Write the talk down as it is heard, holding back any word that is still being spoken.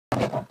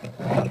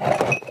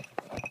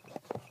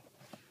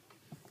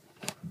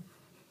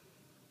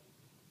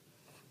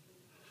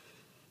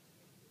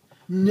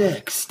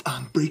Next,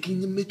 on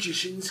Breaking the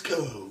Magician's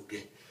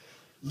Code,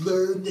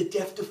 learn the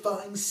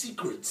death-defying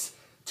secrets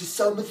to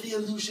some of the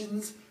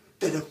illusions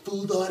that have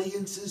fooled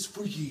audiences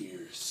for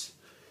years.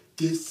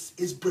 This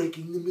is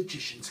Breaking the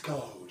Magician's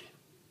Code.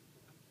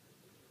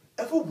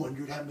 Ever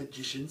wondered how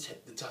magicians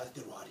hypnotize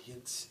their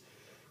audience?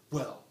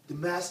 Well, the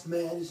masked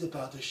man is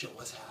about to show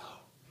us how.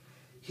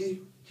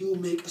 He will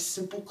make a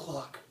simple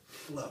clock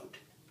float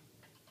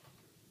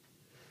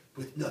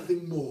with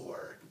nothing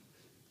more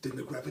than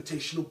the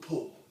gravitational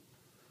pull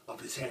of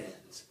his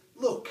hands.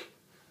 Look,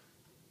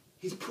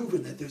 he's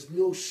proven that there's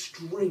no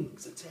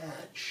strings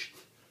attached.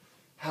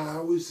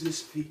 How is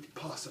this feat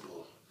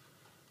possible?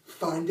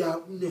 Find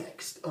out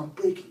next on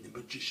Breaking the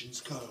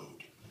Magician's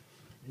Code.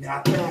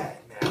 Not bad,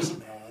 masked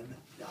man,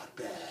 not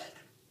bad.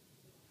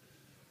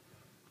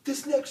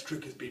 This next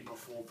trick has been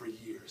performed for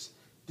years.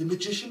 The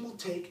magician will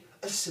take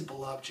a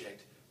simple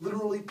object,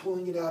 literally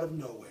pulling it out of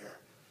nowhere.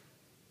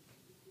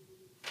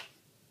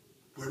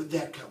 Where did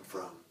that come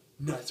from?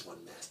 Nice one,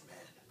 masked man.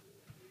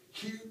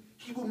 Here,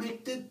 he will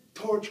make the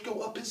torch go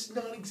up his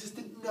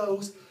non-existent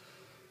nose.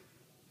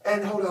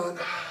 And hold on,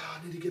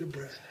 I need to get a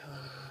breath.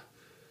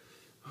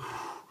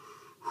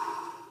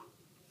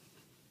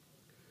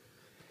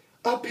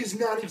 Up his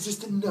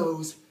non-existent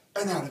nose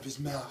and out of his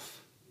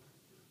mouth.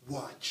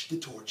 Watch the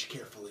torch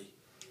carefully.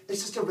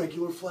 It's just a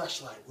regular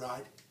flashlight,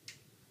 right?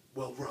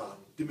 Well, wrong.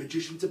 The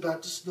magician's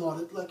about to snort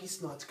it like he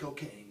snorts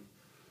cocaine.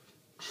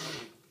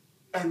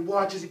 And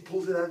watch as he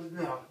pulls it out of his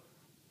mouth.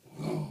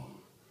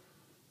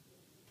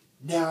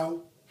 Now,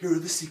 here are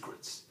the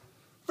secrets.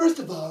 First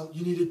of all,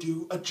 you need to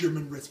do a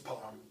German wrist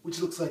palm, which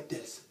looks like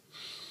this,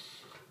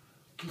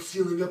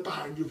 concealing up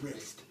behind your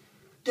wrist.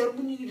 Then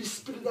when you need to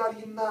spit it out of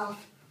your mouth,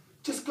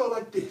 just go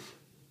like this.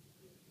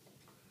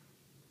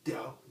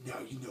 Now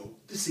you know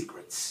the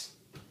secrets.